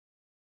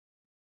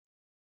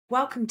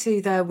Welcome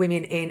to the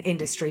Women in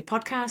Industry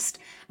podcast.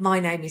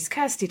 My name is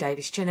Kirsty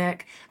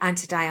Davis-Chinnock, and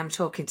today I'm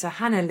talking to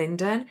Hannah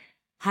Linden.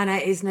 Hannah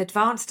is an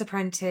advanced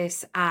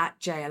apprentice at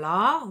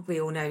JLR. We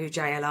all know who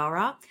JLR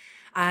are.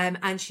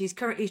 And she's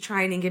currently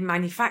training in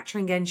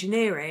manufacturing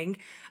engineering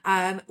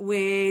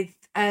with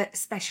a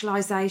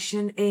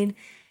specialisation in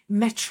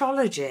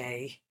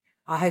metrology.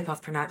 I hope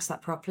I've pronounced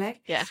that properly.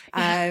 Yeah.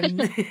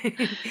 Hello,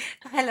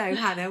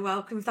 Hannah.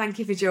 Welcome. Thank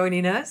you for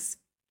joining us.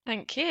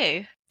 Thank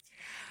you.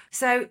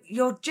 So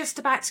you're just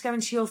about to go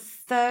into your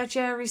third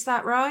year, is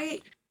that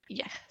right?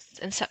 Yes,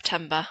 in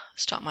September,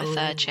 start my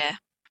third year.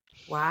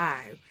 Wow.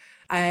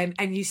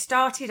 And you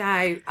started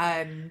out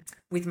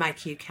with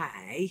Make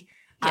UK,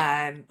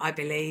 I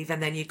believe,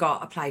 and then you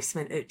got a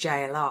placement at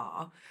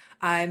JLR.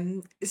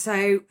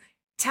 So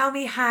tell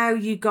me how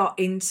you got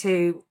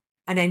into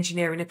an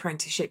engineering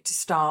apprenticeship to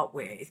start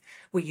with.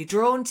 Were you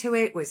drawn to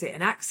it? Was it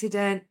an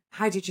accident?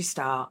 How did you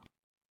start?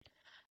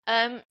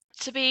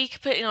 To be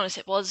completely honest,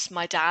 it was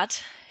my dad,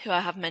 who I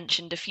have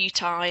mentioned a few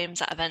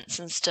times at events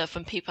and stuff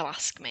when people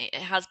ask me.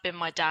 It has been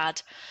my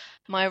dad.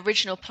 My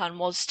original plan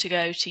was to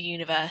go to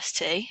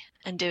university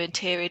and do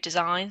interior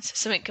design, so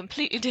something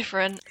completely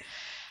different.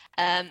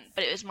 But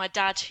it was my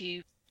dad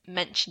who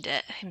mentioned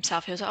it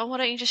himself. He was like, "Oh, why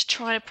don't you just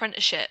try an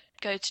apprenticeship?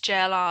 Go to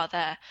JLR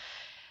there."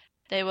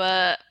 They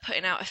were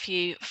putting out a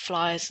few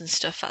flyers and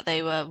stuff that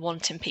they were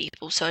wanting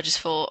people, so I just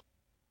thought,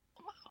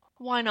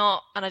 why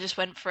not? And I just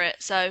went for it.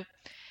 So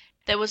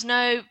there was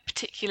no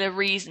particular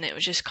reason. It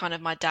was just kind of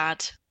my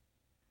dad,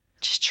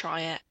 just try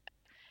it.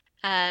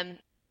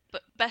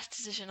 But best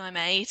decision I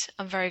made.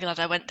 I'm very glad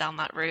I went down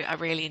that route. I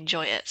really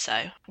enjoy it. So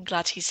I'm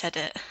glad he said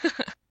it.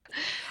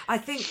 I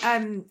think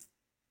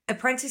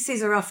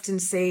apprentices are often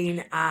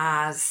seen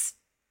as,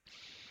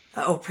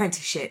 or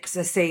apprenticeships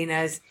are seen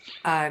as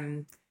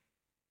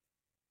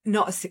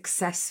not as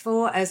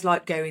successful as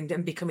like going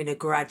and becoming a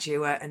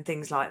graduate and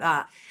things like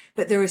that.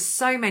 But there are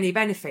so many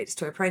benefits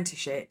to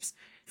apprenticeships.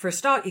 For a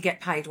start, you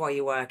get paid while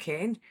you're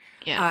working.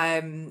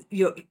 Yeah.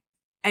 Your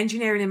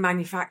engineering and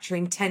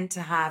manufacturing tend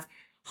to have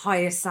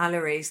higher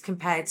salaries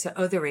compared to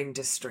other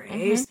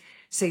industries.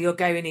 So you're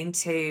going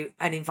into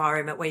an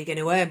environment where you're going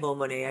to earn more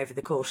money over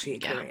the course of your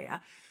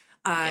career.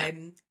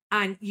 And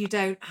you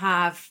don't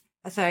have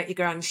a 30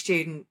 grand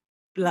student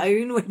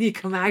loan when you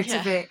come out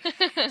of it.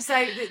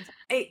 So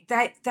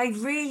they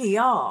really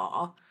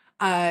are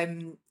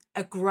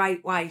a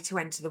great way to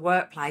enter the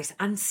workplace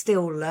and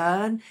still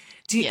learn.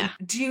 Do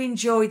you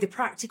enjoy the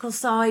practical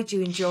side? Do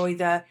you enjoy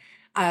the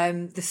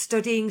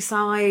studying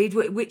side?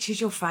 Which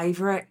is your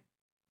favourite?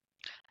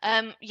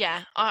 I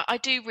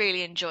do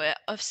really enjoy it.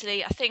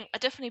 Obviously, I think I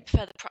definitely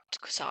prefer the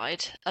practical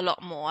side a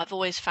lot more. I've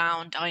always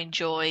found I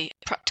enjoy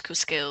practical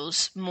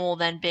skills more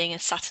than being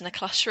sat in a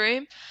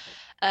classroom.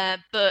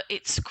 But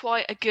it's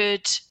quite a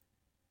good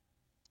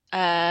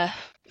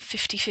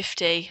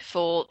 50-50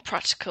 for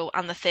practical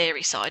and the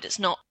theory side. It's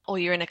not, oh,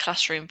 you're in a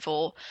classroom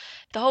for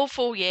the whole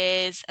 4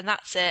 years and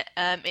that's it.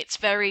 It's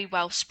very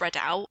well spread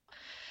out.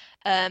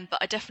 But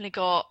I definitely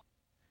got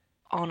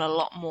on a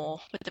lot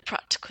more with the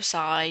practical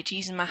side,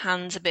 using my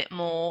hands a bit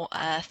more,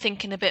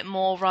 thinking a bit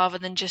more rather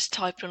than just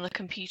typing on the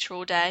computer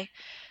all day.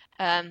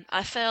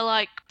 I feel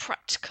like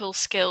practical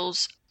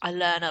skills I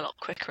learn a lot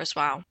quicker as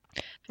well,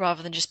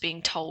 rather than just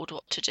being told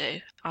what to do.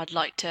 I'd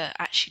like to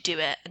actually do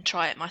it and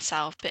try it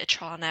myself, bit of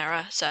trial and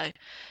error. So,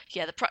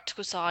 yeah, the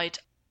practical side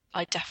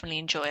I definitely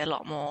enjoy a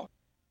lot more.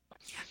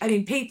 I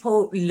mean,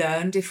 people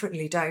learn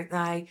differently, don't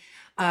they?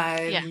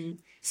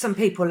 Some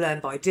people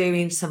learn by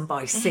doing, some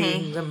by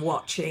seeing and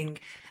watching,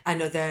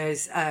 and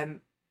others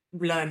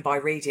learn by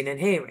reading and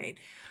hearing.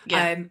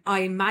 I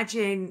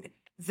imagine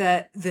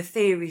that the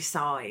theory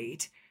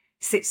side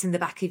sits in the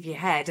back of your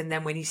head, and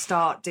then when you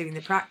start doing the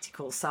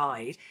practical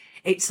side,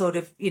 it's sort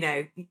of, you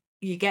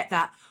get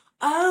that,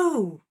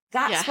 oh,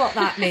 that's what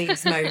that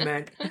means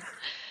moment.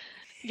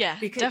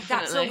 Because definitely.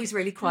 That's always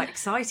really quite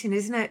exciting,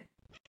 isn't it?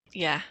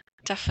 Yeah,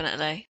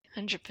 definitely.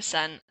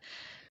 100%.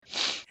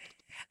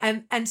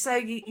 And so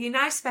you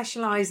now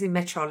specialise in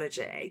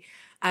metrology,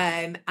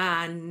 and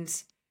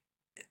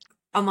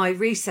on my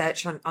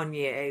research on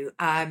you,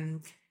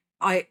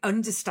 I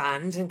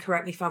understand, and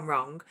correct me if I'm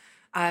wrong,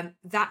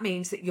 that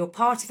means that you're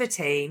part of a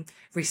team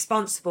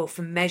responsible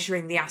for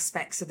measuring the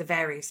aspects of the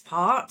various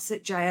parts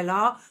at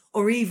JLR,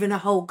 or even a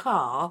whole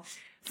car,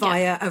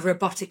 via a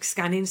robotic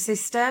scanning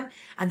system,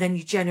 and then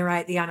you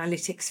generate the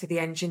analytics for the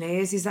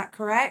engineers. Is that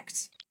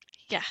correct?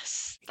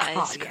 Yes, that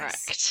is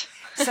correct.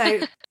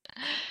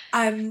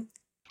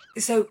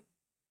 So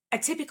a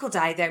typical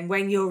day then,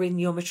 when you're in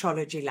your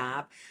metrology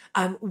lab,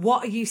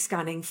 what are you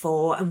scanning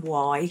for and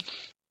why?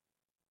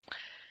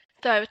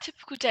 So a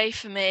typical day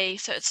for me,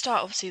 so it'd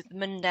start obviously with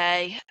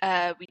Monday.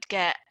 We'd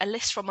get a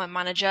list from my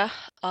manager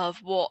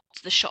of what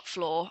the shop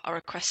floor are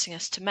requesting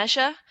us to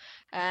measure.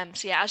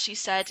 As you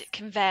said, it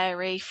can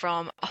vary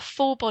from a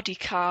full body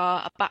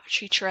car, a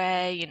battery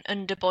tray, an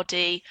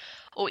underbody,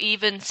 or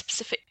even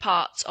specific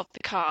parts of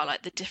the car,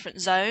 like the different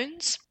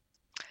zones.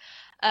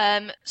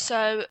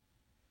 So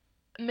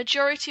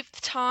majority of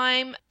the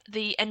time,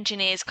 the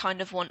engineers kind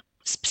of want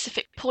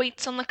specific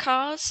points on the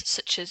cars,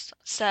 such as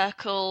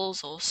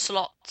circles or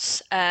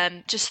slots,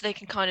 just so they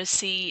can kind of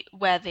see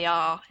where they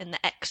are in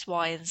the X,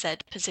 Y, and Z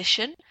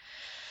position.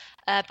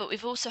 But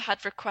we've also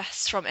had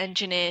requests from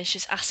engineers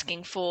just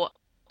asking for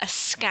a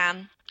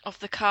scan of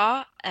the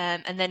car,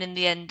 and then in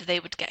the end they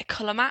would get a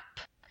colour map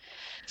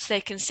so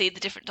they can see the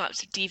different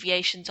types of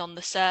deviations on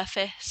the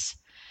surface.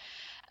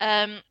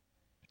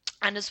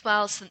 And as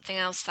well, something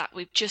else that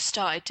we've just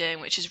started doing,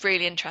 which is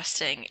really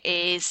interesting,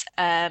 is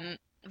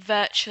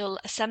virtual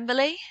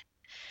assembly.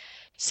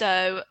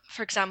 So,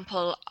 for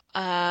example,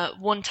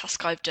 one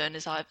task I've done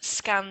is I've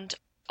scanned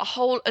a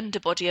whole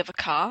underbody of a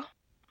car,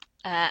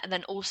 and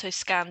then also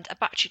scanned a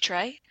battery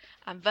tray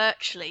and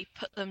virtually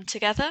put them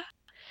together.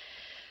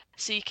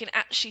 So you can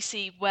actually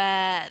see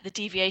where the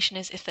deviation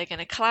is, if they're going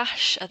to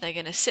clash, are they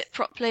going to sit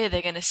properly, are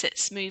they going to sit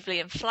smoothly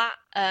and flat.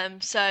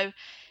 So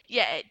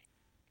yeah, it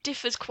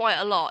differs quite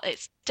a lot.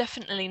 It's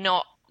definitely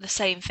not the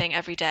same thing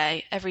every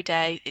day. Every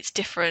day it's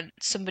different.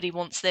 Somebody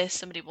wants this,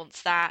 somebody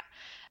wants that.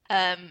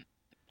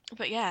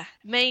 But yeah,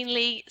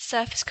 mainly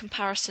surface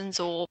comparisons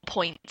or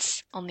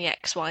points on the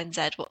X, Y, and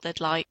Z, what they'd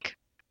like.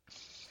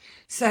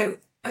 So,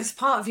 as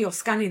part of your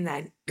scanning,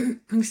 then,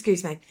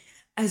 excuse me,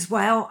 as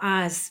well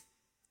as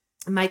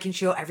making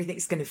sure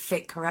everything's going to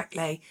fit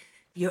correctly,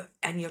 you're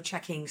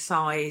checking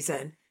size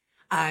and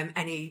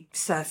any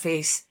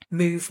surface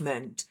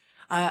movement.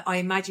 I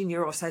imagine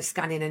you're also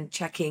scanning and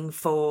checking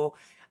for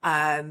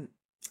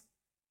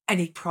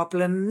any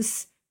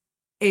problems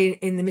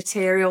in the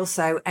material,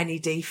 so any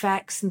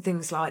defects and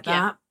things like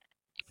that.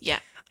 Yeah,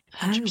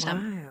 Oh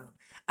 100%.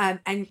 wow!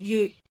 And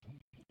you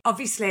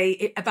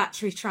obviously a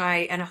battery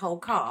tray and a whole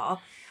car.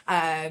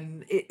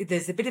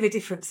 There's a bit of a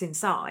difference in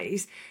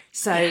size,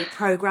 so Yeah.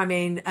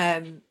 programming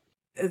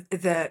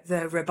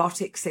the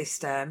robotic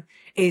system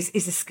is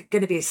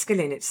going to be a skill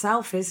in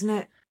itself, isn't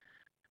it?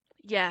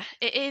 Yeah,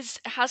 it is.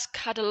 It has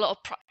had a lot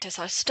of practice.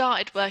 I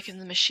started working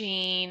the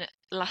machine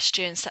last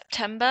year in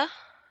September,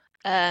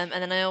 and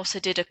then I also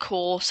did a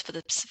course for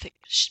the specific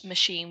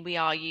machine we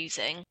are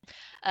using.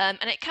 And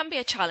it can be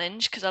a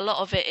challenge because a lot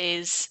of it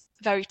is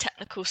very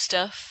technical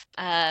stuff,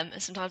 and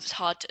sometimes it's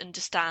hard to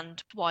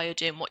understand why you're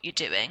doing what you're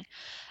doing.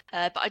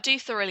 But I do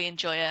thoroughly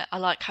enjoy it. I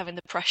like having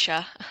the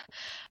pressure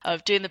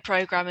of doing the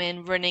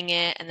programming, running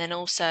it, and then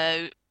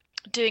also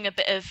doing a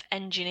bit of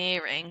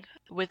engineering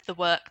with the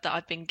work that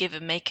I've been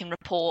given, making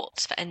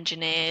reports for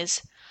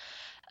engineers.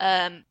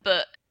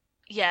 But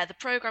yeah, the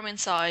programming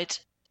side,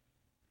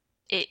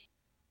 it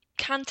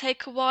can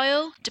take a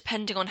while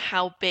depending on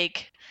how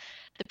big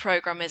the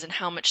program is and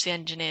how much the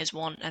engineers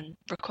want and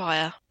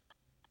require.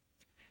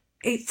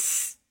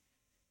 It's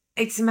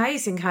it's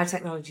amazing how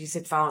technology's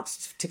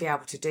advanced to be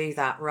able to do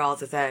that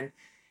rather than,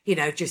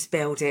 just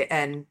build it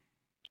and,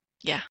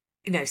 Yeah,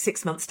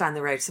 6 months down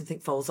the road something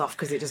falls off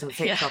because it doesn't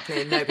fit yeah,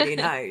 properly and nobody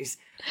knows.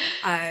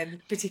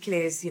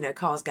 Particularly as,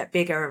 cars get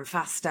bigger and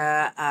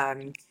faster,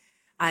 and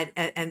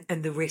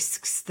the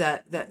risks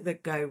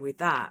that go with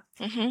that.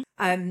 hmm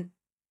Um,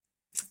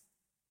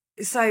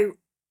 so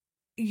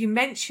you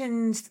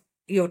mentioned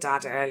your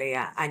dad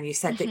earlier, and you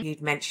said that hmm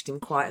you'd mentioned him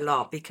quite a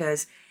lot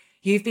because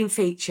you've been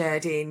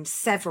featured in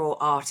several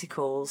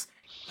articles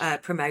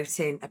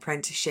promoting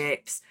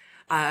apprenticeships.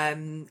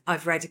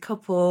 I've read a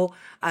couple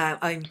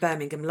on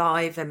Birmingham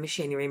Live and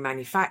Machinery and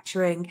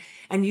Manufacturing,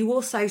 and you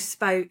also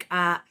spoke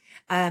at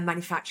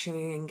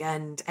Manufacturing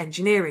and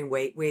Engineering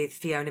Week with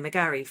Fiona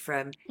McGarry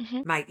from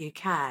hmm Make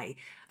UK.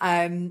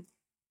 Um,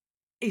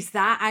 is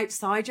that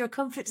outside your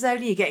comfort zone?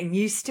 Are you getting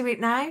used to it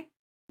now?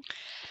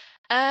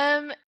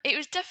 It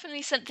was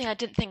definitely something I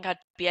didn't think I'd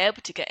be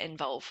able to get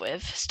involved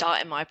with,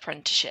 starting my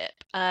apprenticeship.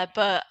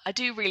 But I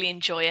do really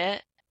enjoy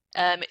it.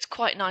 It's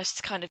quite nice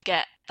to kind of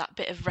get that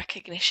bit of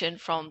recognition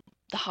from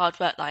the hard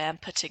work that I am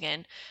putting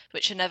in,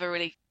 which I never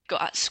really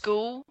got at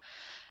school.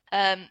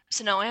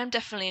 So no, I am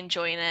definitely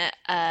enjoying it.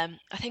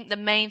 I think the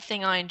main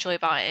thing I enjoy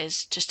about it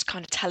is just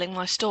kind of telling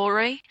my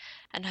story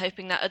and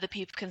hoping that other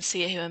people can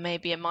see it who are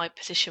maybe in my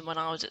position when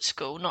I was at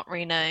school, not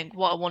really knowing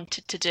what I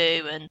wanted to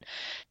do and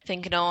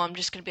thinking, oh, I'm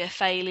just going to be a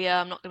failure.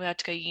 I'm not going to be able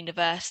to go to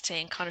university,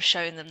 and kind of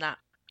showing them that,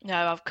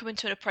 no, I've come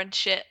into an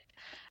apprenticeship.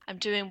 I'm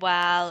doing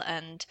well,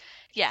 and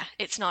yeah,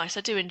 it's nice.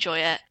 I do enjoy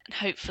it, and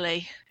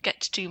hopefully get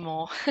to do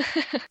more.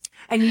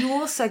 And you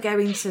also go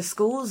into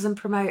schools and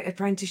promote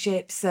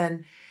apprenticeships.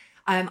 And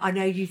I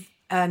know you've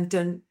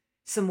done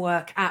some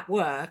work at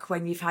work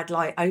when you've had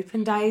like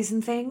open days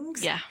and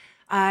things. Yeah.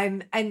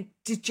 And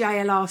did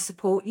JLR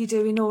support you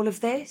doing all of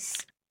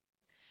this?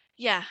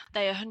 Yeah,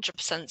 they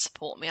 100%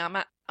 support me. I'm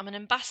an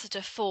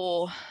ambassador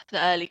for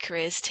the early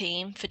careers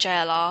team for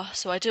JLR,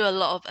 so I do a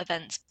lot of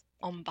events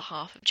on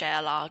behalf of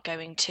JLR,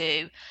 going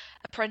to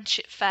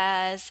apprenticeship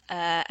fairs,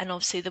 and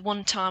obviously the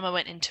one time I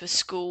went into a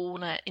school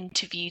and I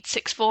interviewed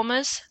sixth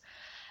formers,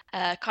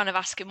 kind of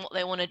asking what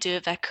they want to do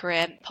with their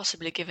career,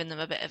 possibly giving them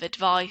a bit of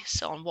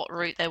advice on what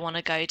route they want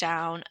to go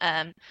down.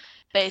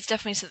 But it's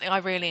definitely something I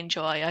really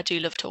enjoy. I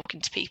do love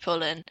talking to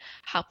people and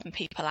helping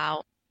people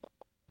out.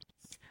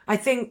 I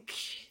think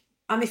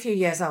I'm a few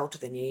years older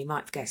than you. You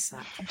might have guessed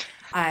that.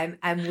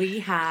 And we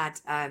had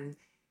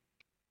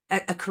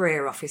a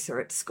career officer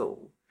at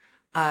school,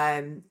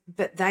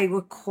 but they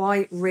were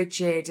quite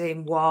rigid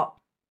in what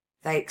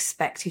they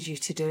expected you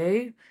to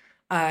do.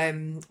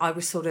 I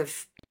was sort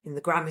of in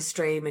the grammar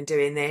stream and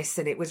doing this,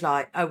 and it was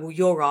like, oh, well,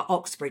 you're our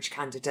Oxbridge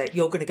candidate.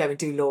 You're going to go and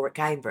do law at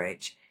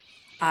Cambridge.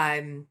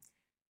 And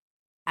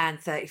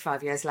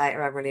 35 years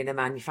later, I'm running a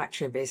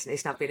manufacturing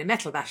business, and I've been a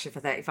metal basher for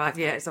 35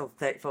 years or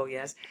 34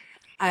 years.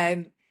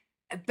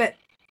 But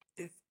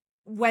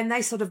when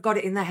they sort of got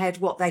it in their head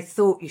what they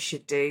thought you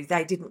should do,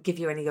 they didn't give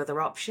you any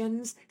other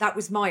options. That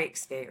was my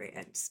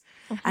experience.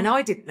 And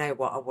I didn't know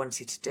what I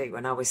wanted to do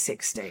when I was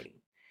 16.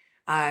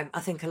 I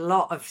think a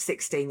lot of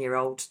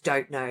 16-year-olds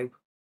don't know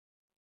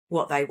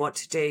what they want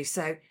to do.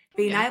 So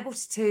being able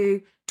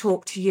to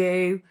talk to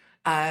you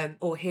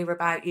or hear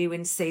about you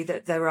and see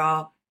that there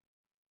are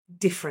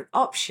different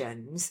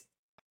options,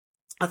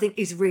 I think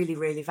is really,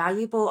 really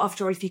valuable.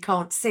 After all, if you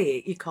can't see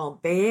it, you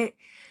can't be it.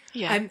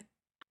 Yeah.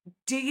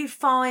 Do you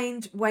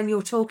find when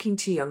you're talking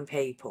to young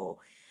people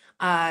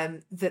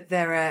that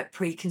there are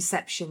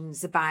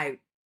preconceptions about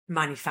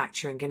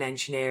manufacturing and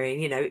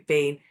engineering, it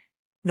being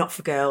not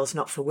for girls,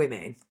 not for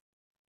women?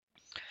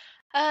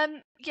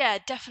 Yeah,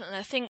 definitely.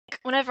 I think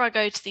whenever I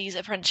go to these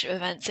apprenticeship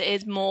events, it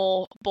is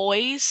more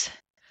boys,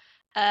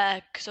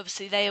 because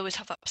obviously they always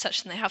have that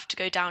perception they have to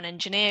go down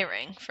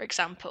engineering, for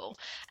example,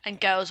 and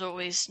girls are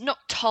always not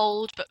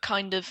told, but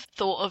kind of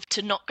thought of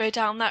to not go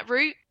down that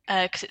route,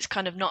 because it's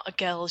kind of not a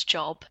girl's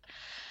job.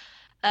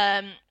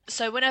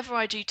 So whenever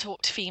I do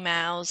talk to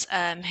females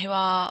who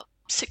are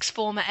sixth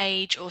form at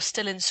age or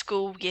still in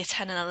school, year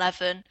 10 and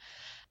 11,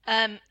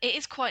 it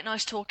is quite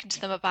nice talking to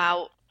them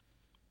about,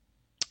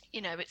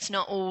 it's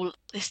not all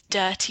this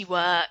dirty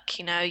work,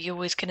 you're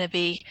always going to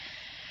be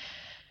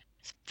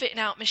fitting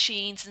out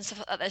machines and stuff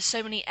like that. There's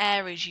so many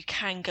areas you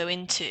can go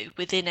into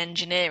within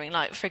engineering.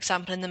 Like, for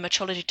example, in the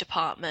metrology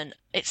department,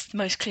 it's the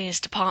most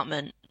cleanest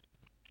department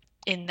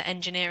in the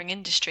engineering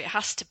industry. It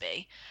has to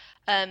be.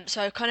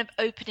 So kind of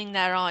opening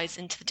their eyes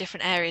into the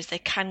different areas they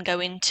can go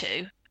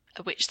into,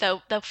 which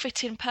they'll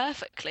fit in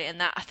perfectly. And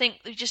that, I think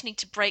we just need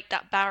to break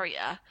that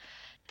barrier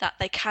that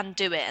they can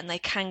do it and they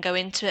can go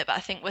into it. But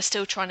I think we're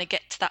still trying to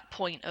get to that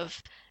point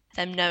of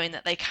them knowing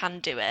that they can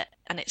do it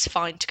and it's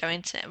fine to go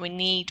into it. And we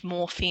need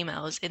more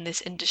females in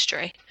this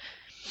industry.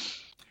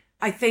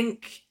 I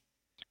think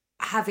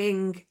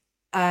having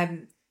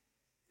the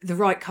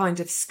right kind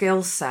of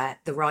skill set,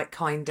 the right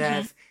kind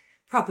of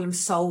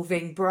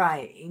problem-solving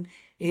brain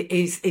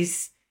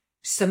is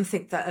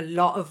something that a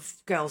lot of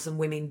girls and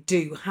women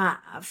do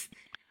have,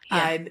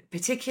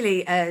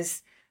 particularly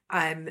as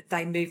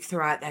they move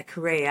throughout their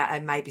career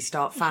and maybe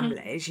start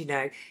families.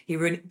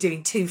 You're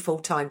doing 2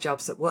 full-time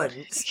jobs at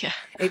once. Yeah.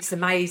 It's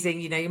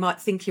amazing. You might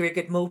think you're a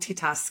good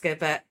multitasker,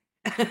 but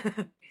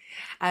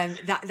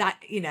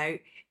that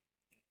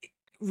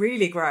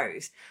really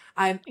grows.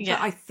 But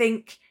I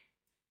think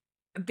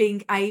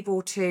being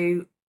able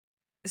to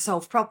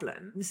solve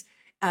problems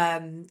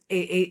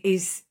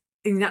is,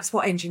 and that's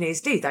what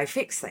engineers do. They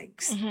fix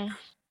things.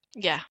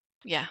 Yeah.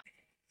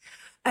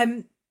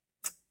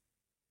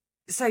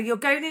 So you're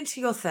going into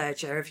your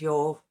 3rd year of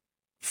your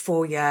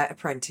 4-year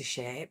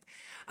apprenticeship.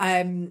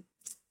 Once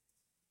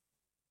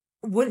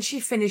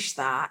you finish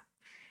that,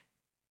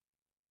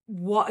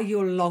 what are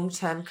your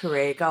long-term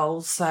career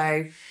goals?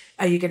 So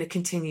are you going to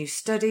continue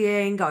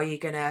studying? Are you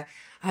going to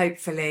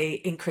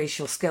hopefully increase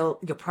your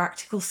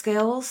practical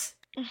skills?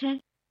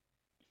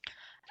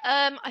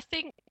 I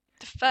think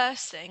the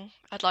first thing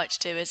I'd like to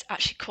do is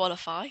actually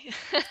qualify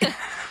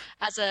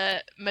as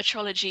a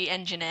metrology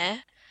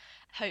engineer,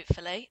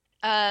 hopefully.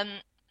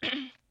 And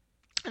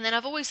then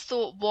I've always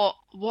thought what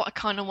I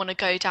kind of want to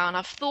go down.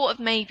 I've thought of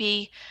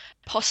maybe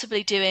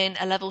possibly doing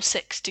a level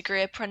 6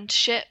 degree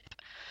apprenticeship.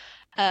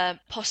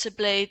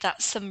 Possibly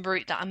that's some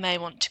route that I may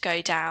want to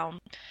go down.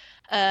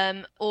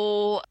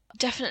 Or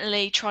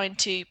definitely trying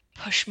to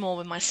push more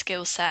with my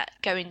skill set,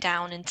 going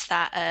down into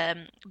that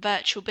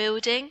virtual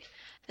building.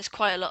 There's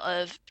quite a lot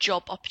of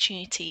job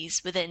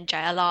opportunities within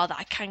JLR that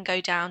I can go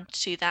down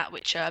to that,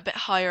 which are a bit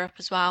higher up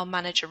as well,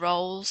 manager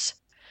roles.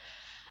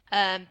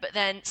 But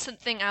then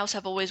something else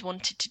I've always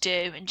wanted to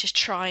do and just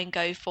try and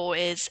go for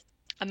is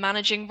a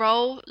managing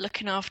role,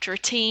 looking after a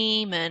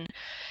team and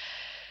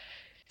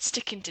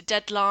sticking to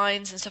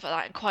deadlines and stuff like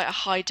that in quite a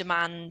high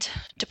demand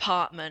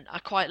department. I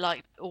quite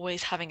like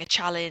always having a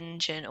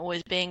challenge and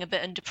always being a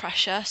bit under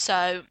pressure.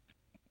 So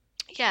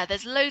yeah,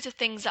 there's loads of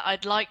things that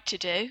I'd like to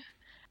do.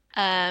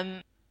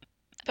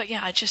 But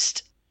yeah, I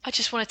just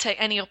want to take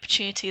any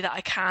opportunity that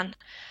I can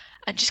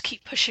and just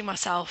keep pushing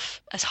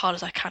myself as hard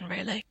as I can,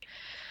 really.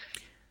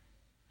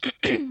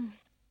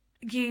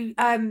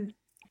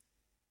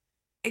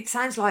 It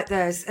sounds like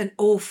there's an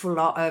awful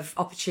lot of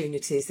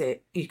opportunities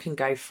that you can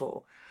go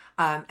for,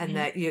 and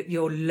that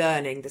you're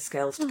learning the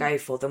skills to go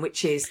for them,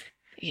 which is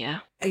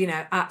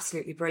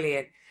absolutely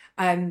brilliant.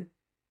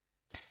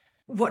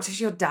 What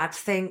does your dad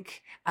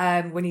think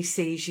when he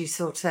sees you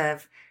sort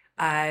of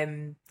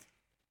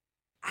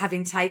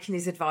having taken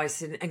his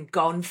advice and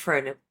gone for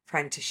an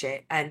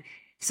apprenticeship and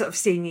sort of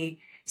seeing you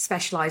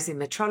specialise in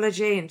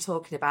metrology and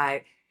talking about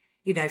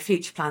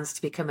future plans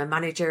to become a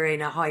manager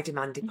in a high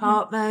demand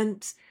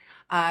department.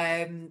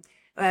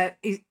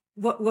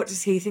 What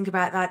does he think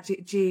about that?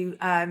 Do you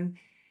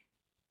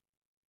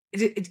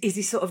is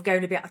he sort of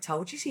going a bit, I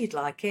told you so you'd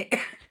like it?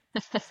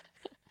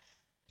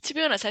 To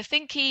be honest, I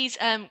think he's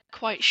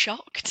quite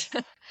shocked,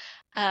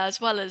 as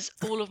well as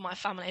all of my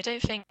family. I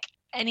don't think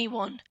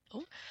anyone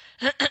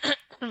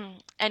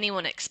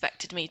anyone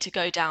expected me to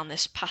go down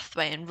this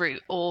pathway and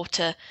route, or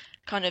to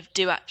kind of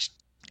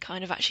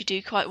actually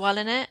do quite well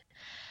in it.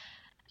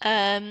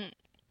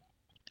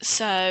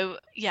 So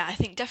yeah, I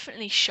think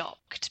definitely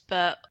shocked,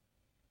 but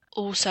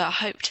also I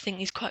hope to think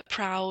he's quite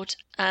proud,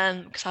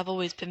 because I've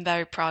always been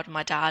very proud of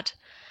my dad.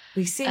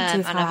 We seem to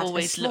have And I've had a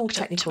always small looked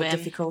up to technical him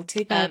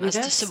difficulty. Bear with as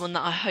to us. someone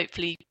that I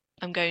hopefully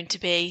am going to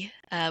be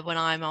when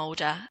I'm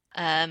older.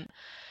 But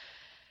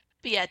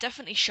yeah,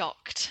 definitely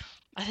shocked.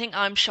 I think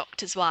I'm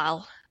shocked as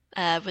well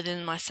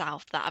within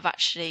myself that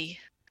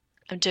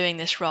I'm doing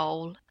this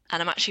role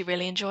and I'm actually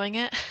really enjoying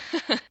it.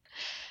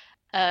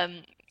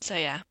 So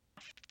yeah.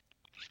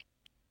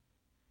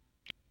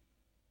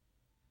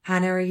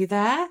 Hannah, are you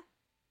there?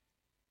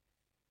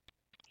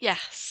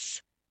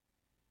 Yes.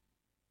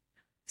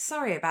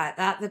 Sorry about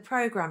that. The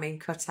programming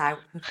cut out.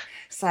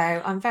 So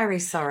I'm very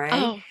sorry.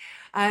 Oh,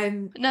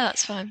 No,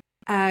 that's fine.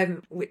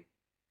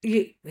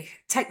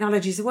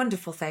 Technology is a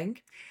wonderful thing.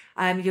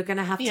 You're going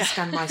to have Yeah. to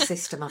scan my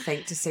system, I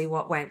think, to see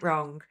what went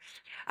wrong.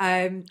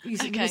 You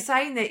were Okay.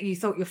 saying that you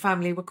thought your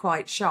family were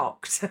quite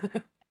shocked.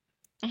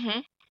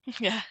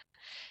 Yeah.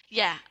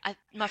 Yeah.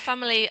 My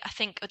family, I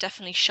think, are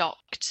definitely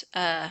shocked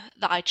that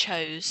I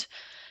chose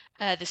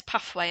this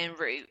pathway and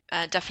route.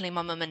 Definitely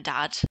my mum and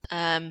dad.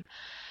 And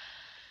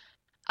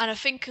I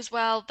think as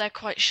well, they're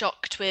quite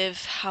shocked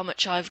with how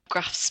much I've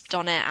grasped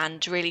on it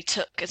and really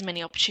took as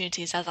many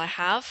opportunities as I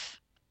have.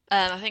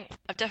 I think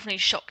I've definitely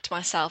shocked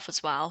myself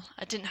as well.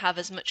 I didn't have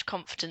as much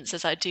confidence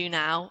as I do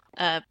now,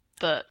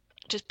 but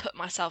just put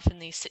myself in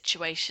these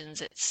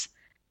situations, it's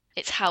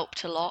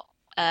helped a lot.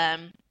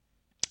 And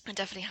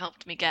definitely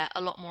helped me get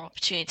a lot more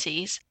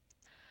opportunities.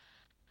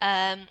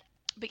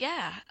 But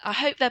yeah, I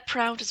hope they're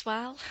proud as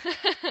well.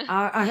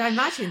 I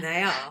imagine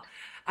they are.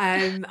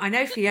 I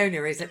know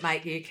Fiona is at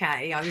Make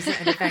UK. I was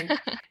at an event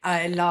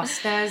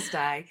last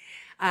Thursday,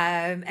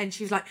 and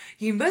she was like,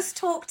 "You must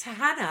talk to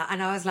Hannah,"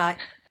 and I was like,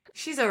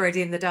 "She's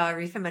already in the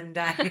diary for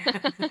Monday."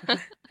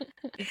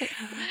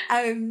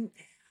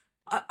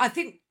 I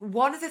think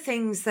one of the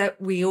things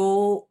that we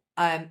all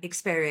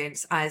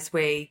experience as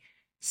we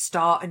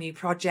start a new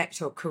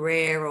project or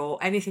career or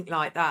anything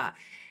like that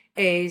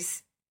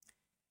is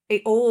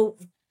it all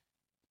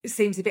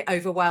seems a bit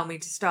overwhelming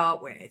to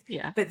start with.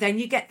 Yeah. But then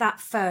you get that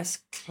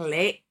first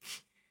click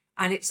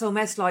and it's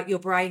almost like your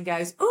brain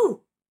goes,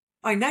 "Oh,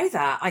 I know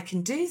that. I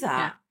can do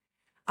that."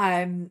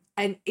 And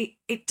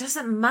it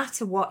doesn't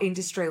matter what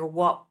industry or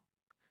what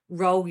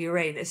role you're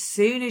in. As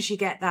soon as you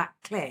get that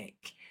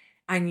click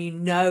and you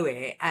know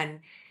it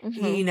and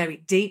you know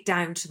it deep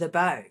down to the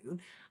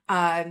bone,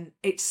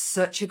 it's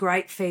such a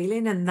great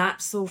feeling, and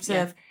that sort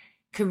of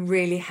can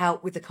really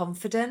help with the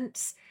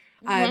confidence.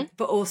 But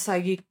also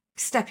you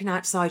stepping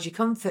outside your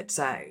comfort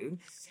zone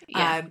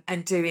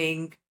and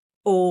doing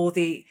all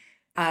the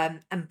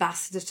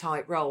ambassador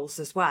type roles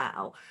as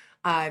well,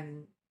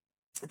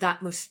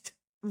 that must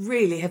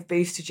really have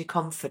boosted your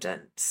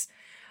confidence.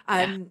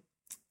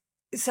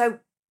 So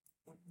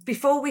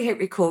before we hit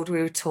record,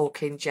 we were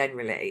talking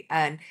generally,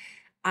 and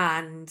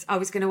I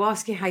was going to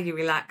ask you how you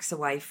relax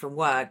away from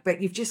work,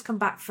 but you've just come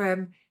back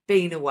from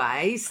being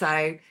away,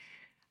 so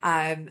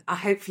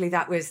hopefully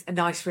that was a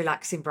nice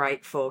relaxing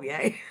break for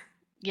you.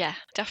 Yeah,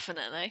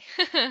 definitely.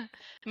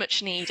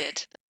 Much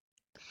needed.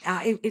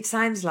 It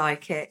sounds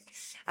like it.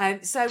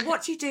 So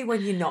what do you do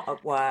when you're not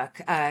at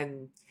work?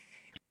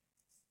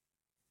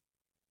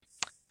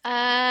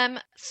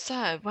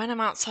 So when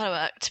I'm outside of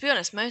work, to be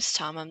honest, most of the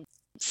time I'm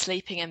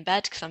sleeping in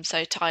bed because I'm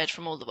so tired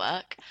from all the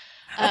work.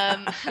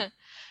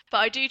 But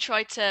I do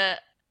try to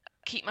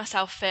keep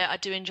myself fit. I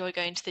do enjoy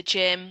going to the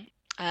gym.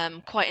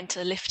 Quite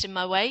into lifting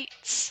my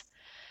weights.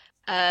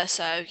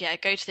 So yeah,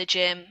 go to the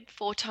gym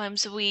 4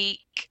 times a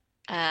week.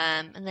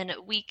 And then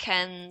at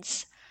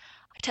weekends,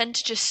 I tend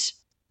to just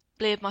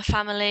be with my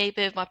family,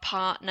 be with my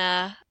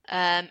partner,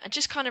 and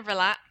just kind of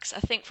relax.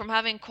 I think from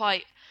having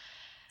quite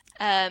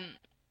a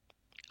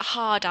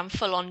hard and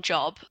full-on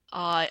job,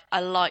 I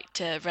like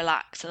to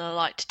relax, and I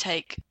like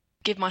to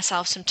give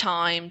myself some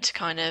time to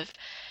kind of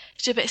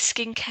do a bit of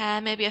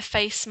skincare, maybe a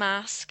face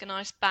mask, a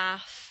nice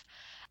bath.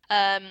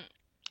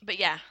 But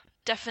yeah,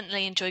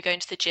 definitely enjoy going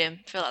to the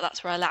gym. I feel like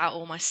that's where I let out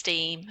all my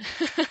steam.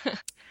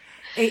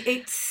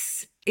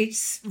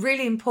 It's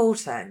really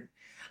important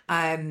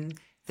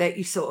that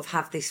you sort of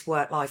have this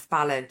work-life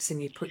balance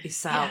and you put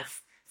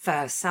yourself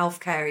first.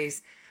 Self-care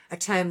is a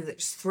term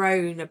that's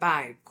thrown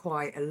about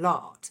quite a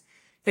lot,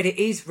 but it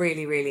is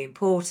really, really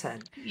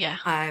important. Yeah.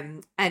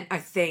 And I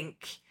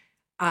think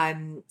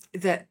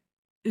that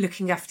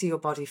looking after your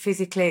body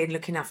physically and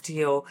looking after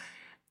your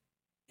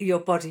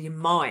body and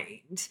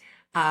mind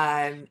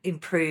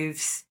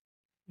improves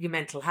your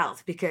mental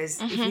health,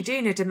 because if you're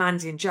doing a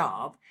demanding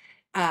job,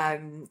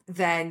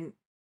 then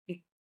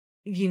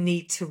you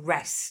need to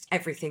rest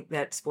everything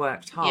that's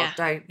worked hard,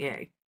 don't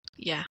you?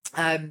 Yeah.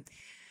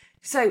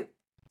 So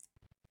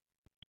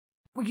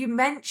you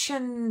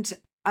mentioned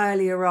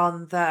earlier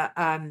on that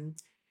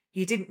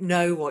you didn't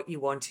know what you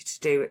wanted to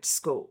do at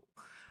school,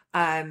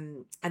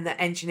 and that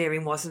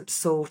engineering wasn't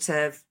sort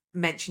of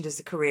mentioned as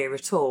a career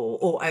at all,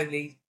 or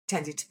only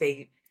tended to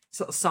be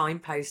sort of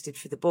signposted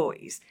for the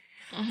boys.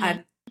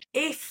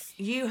 If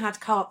you had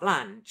carte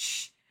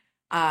blanche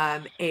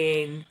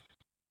in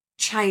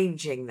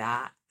changing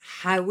that,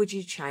 how would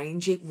you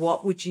change it?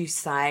 What would you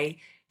say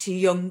to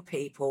young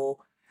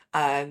people,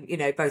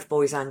 both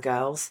boys and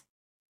girls?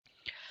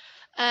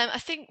 I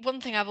think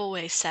one thing I've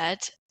always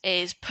said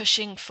is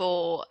pushing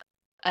for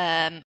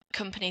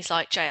companies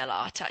like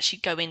JLR to actually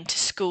go into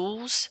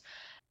schools.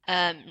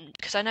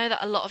 Because I know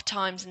that a lot of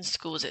times in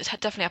schools, it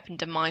had definitely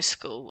happened in my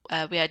school,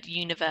 we had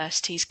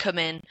universities come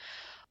in,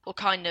 or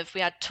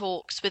we had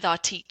talks with our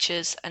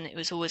teachers, and it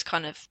was always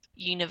kind of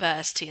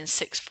university and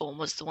sixth form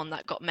was the one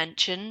that got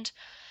mentioned.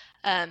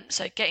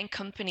 So getting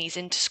companies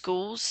into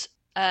schools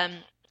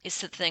is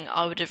something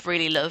I would have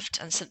really loved,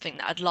 and something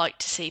that I'd like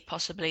to see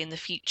possibly in the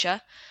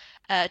future,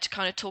 to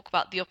kind of talk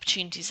about the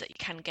opportunities that you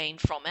can gain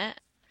from it.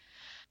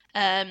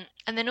 And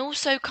then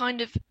also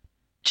kind of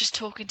just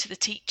talking to the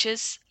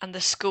teachers and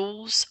the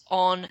schools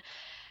on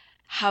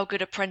how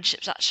good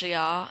apprenticeships actually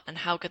are, and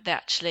how good they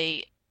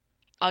actually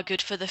are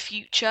good for the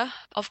future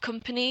of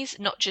companies,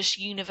 not just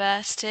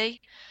university.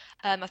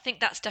 I think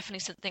that's definitely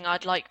something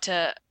I'd like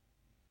to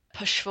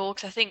push for,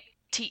 because I think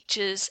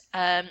teachers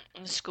and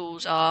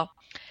schools are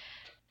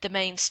the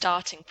main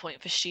starting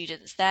point for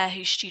students. They're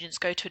who students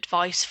go to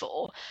advice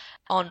for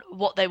on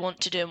what they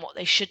want to do and what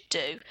they should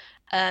do.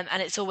 And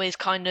it's always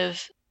kind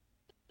of,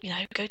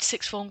 go to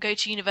sixth form, go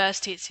to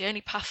university. It's the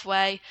only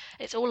pathway.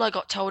 It's all I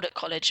got told at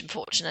college,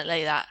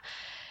 unfortunately, that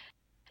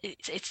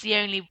it's the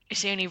only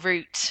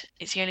route.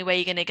 It's the only way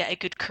you're going to get a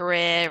good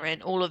career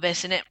and all of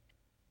this. And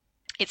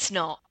it's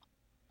not.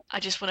 I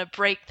just want to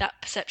break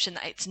that perception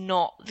that it's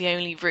not the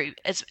only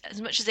route. As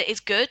much as it is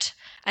good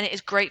and it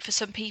is great for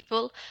some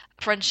people,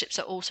 friendships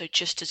are also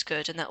just as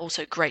good, and they're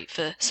also great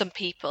for some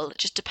people. It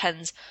just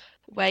depends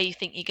where you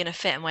think you're going to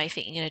fit and where you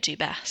think you're going to do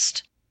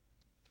best.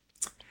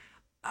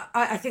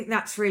 I think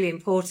that's really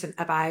important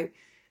about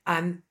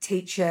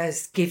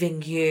teachers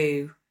giving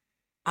you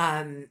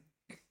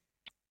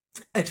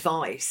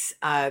advice,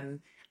 and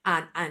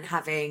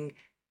having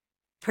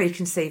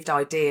preconceived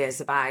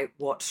ideas about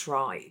what's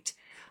right.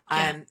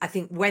 I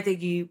think whether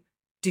you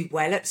do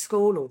well at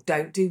school or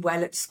don't do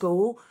well at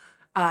school,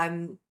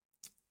 that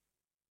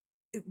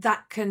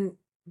can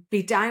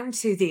be down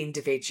to the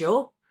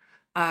individual.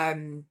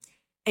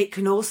 It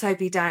can also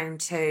be down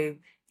to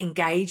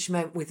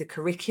engagement with the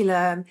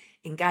curriculum,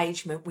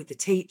 engagement with the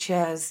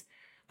teachers.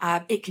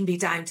 It can be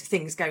down to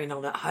things going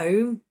on at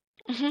home.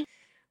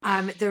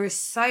 There are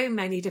so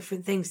many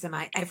different things that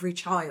make every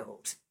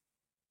child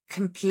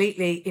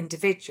completely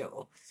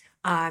individual.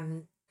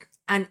 And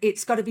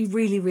it's got to be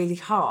really, really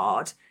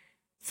hard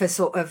for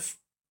sort of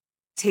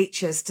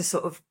teachers to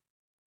sort of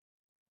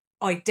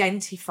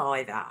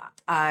identify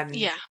that.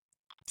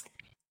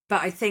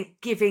 But I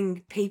think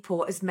giving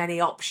people as many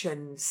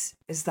options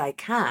as they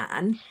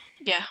can,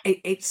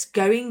 it's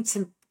going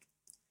to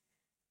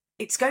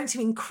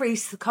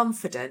increase the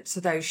confidence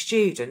of those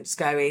students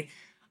going,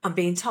 I'm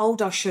being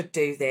told I should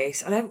do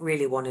this. I don't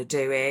really want to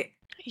do it.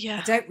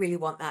 I don't really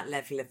want that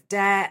level of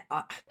debt.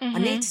 I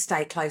need to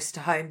stay close to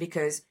home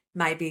because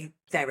maybe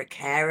they're a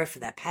carer for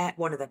their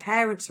one of their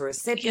parents or a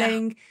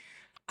sibling.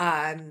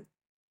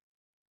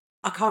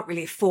 I can't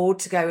really afford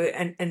to go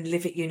and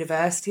live at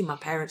university. My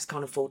parents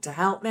can't afford to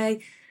help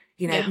me.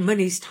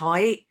 Money's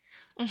tight.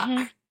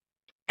 And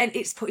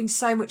it's putting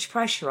so much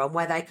pressure on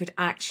where they could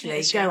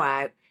actually go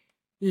out,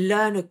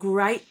 learn a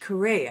great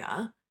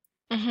career,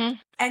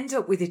 end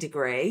up with a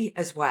degree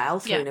as well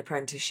through an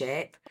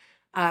apprenticeship,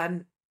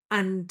 and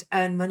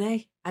earn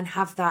money and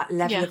have that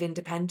level of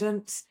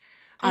independence.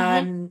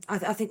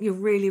 I think you're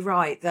really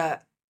right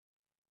that,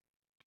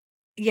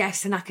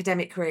 yes, an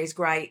academic career is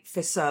great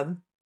for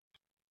some,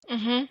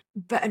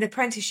 but an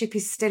apprenticeship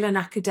is still an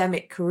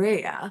academic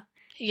career.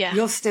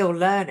 You're still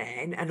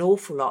learning an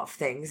awful lot of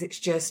things. It's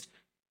just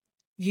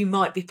you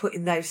might be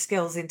putting those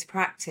skills into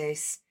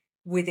practice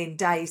within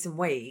days and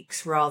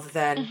weeks rather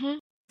than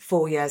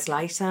 4 years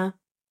later.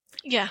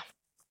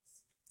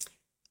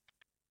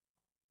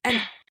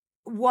 And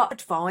what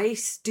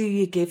advice do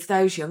you give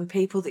those young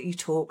people that you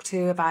talk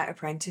to about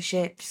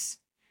apprenticeships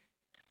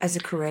as a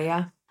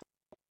career?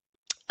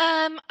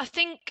 I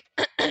think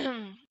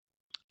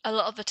a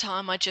lot of the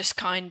time I just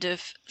kind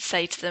of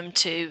say to them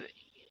to,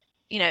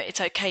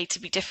 it's okay to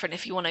be different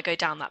if you want to go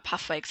down that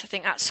pathway. Because I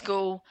think at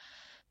school,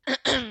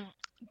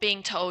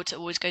 being told to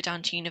always go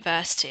down to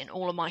university, and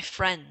all of my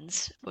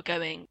friends were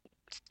going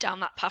down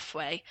that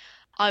pathway,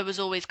 I was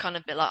always kind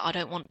of a bit like, I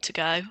don't want to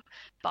go,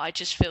 but I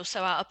just feel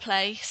so out of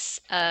place.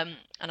 And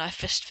I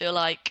just feel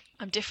like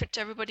I'm different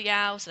to everybody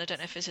else, and I don't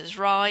know if this is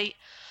right.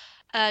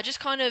 Just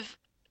kind of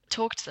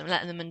talk to them,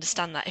 letting them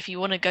understand that if you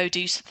want to go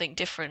do something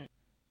different,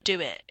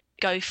 do it.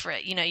 go for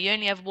it. You know, you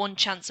only have one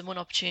chance and one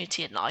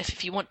opportunity in life.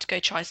 If you want to go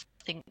try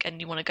something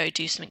and you want to go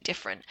do something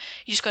different,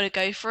 you just got to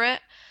go for it.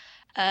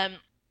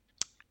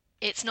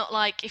 It's not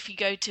like if you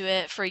go to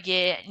it for a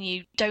year and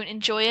you don't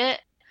enjoy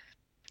it,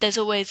 there's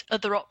always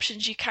other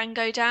options you can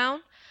go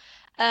down.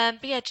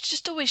 But yeah,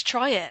 just always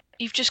try it.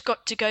 You've just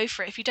got to go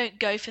for it. If you don't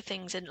go for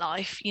things in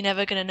life, you're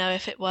never going to know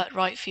if it worked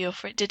right for you or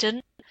if it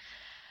didn't.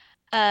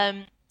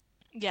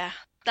 Yeah,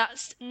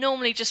 that's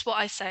normally just what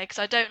I say, because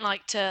I don't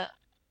like to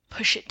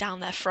push it down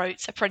their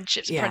throats.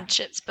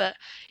 Apprenticeships, but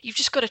you've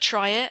just got to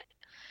try it,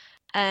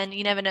 and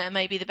you never know, it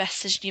may be the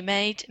best decision you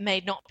made, it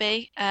may not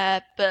be,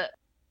 but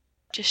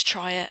just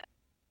try it.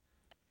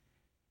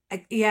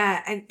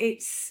 Yeah, and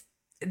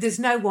there's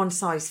no one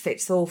size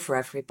fits all for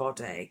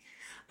everybody.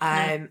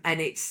 No.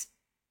 And it's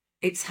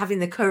having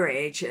the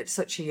courage at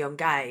such a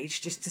young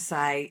age just to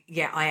say,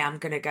 yeah, I am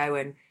going to go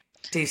and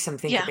do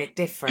something a bit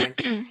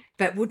different.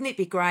 But wouldn't it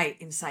be great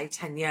in, say,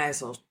 10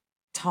 years or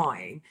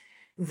time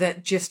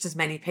that just as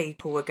many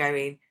people were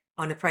going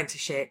on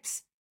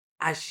apprenticeships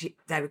as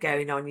they were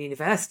going on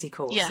university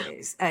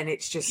courses? And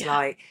it's just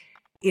like,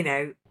 you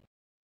know,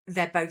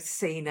 they're both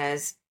seen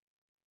as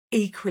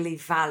equally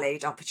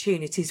valid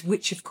opportunities,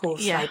 which of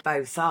course they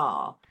both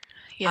are.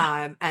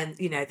 And,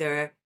 you know,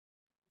 there are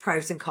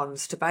pros and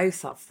cons to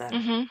both of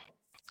them.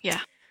 Yeah.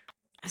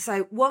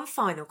 So one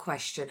final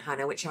question,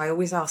 Hannah, which I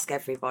always ask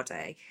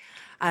everybody.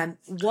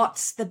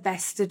 What's the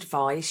best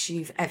advice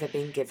you've ever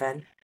been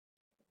given?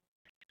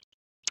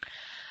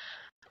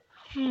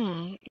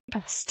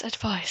 Best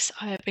advice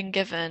I have been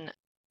given.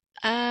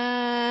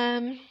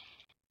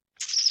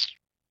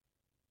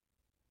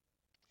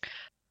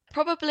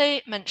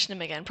 Probably mention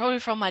him again, probably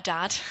from my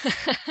dad.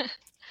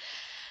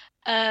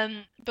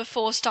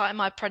 Before starting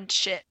my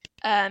apprenticeship,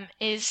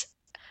 is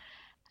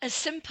as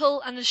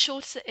simple and as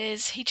short as it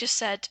is. He just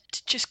said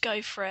to just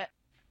go for it,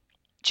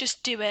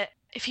 just do it.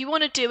 If you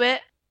want to do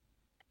it,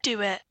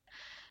 do it.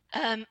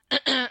 And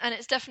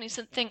it's definitely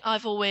something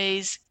I've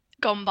always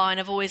gone by, and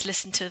I've always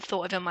listened to the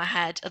thought of in my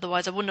head.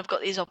 Otherwise I wouldn't have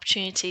got these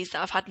opportunities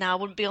that I've had now. I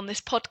wouldn't be on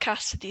this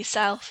podcast with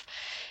yourself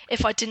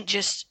if I didn't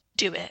just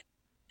do it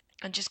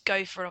and just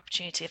go for an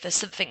opportunity. If there's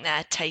something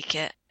there, take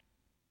it.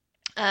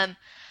 And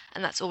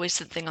that's always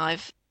something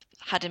I've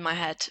had in my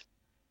head.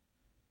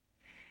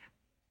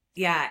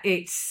 Yeah,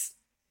 it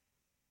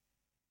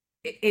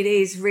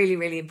is really,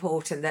 really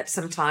important that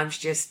sometimes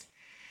just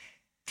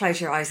close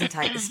your eyes and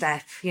take the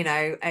step. You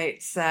know,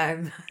 it's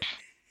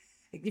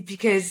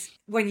because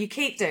when you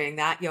keep doing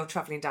that, you're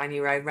traveling down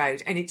your own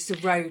road, and it's the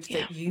road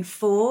that you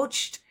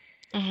forged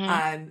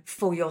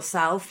for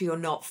yourself. You're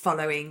not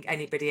following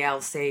anybody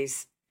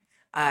else's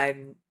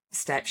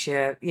steps.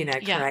 You're, you know,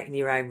 creating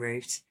your own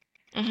route.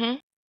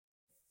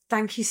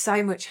 Thank you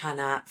so much,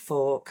 Hannah,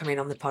 for coming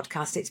on the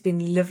podcast. It's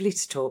been lovely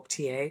to talk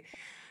to you,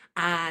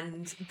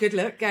 and good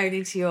luck going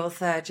into your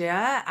third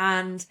year.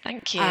 And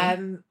thank you.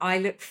 I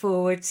look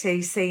forward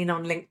to seeing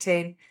on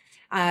LinkedIn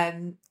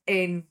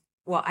in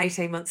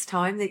 18 months'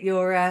 time that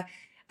you're a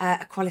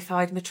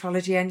qualified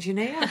metrology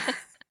engineer.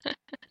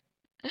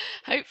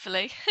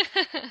 Hopefully.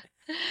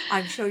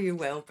 I'm sure you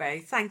will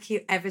be. Thank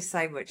you ever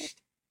so much.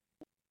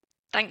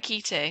 Thank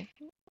you too.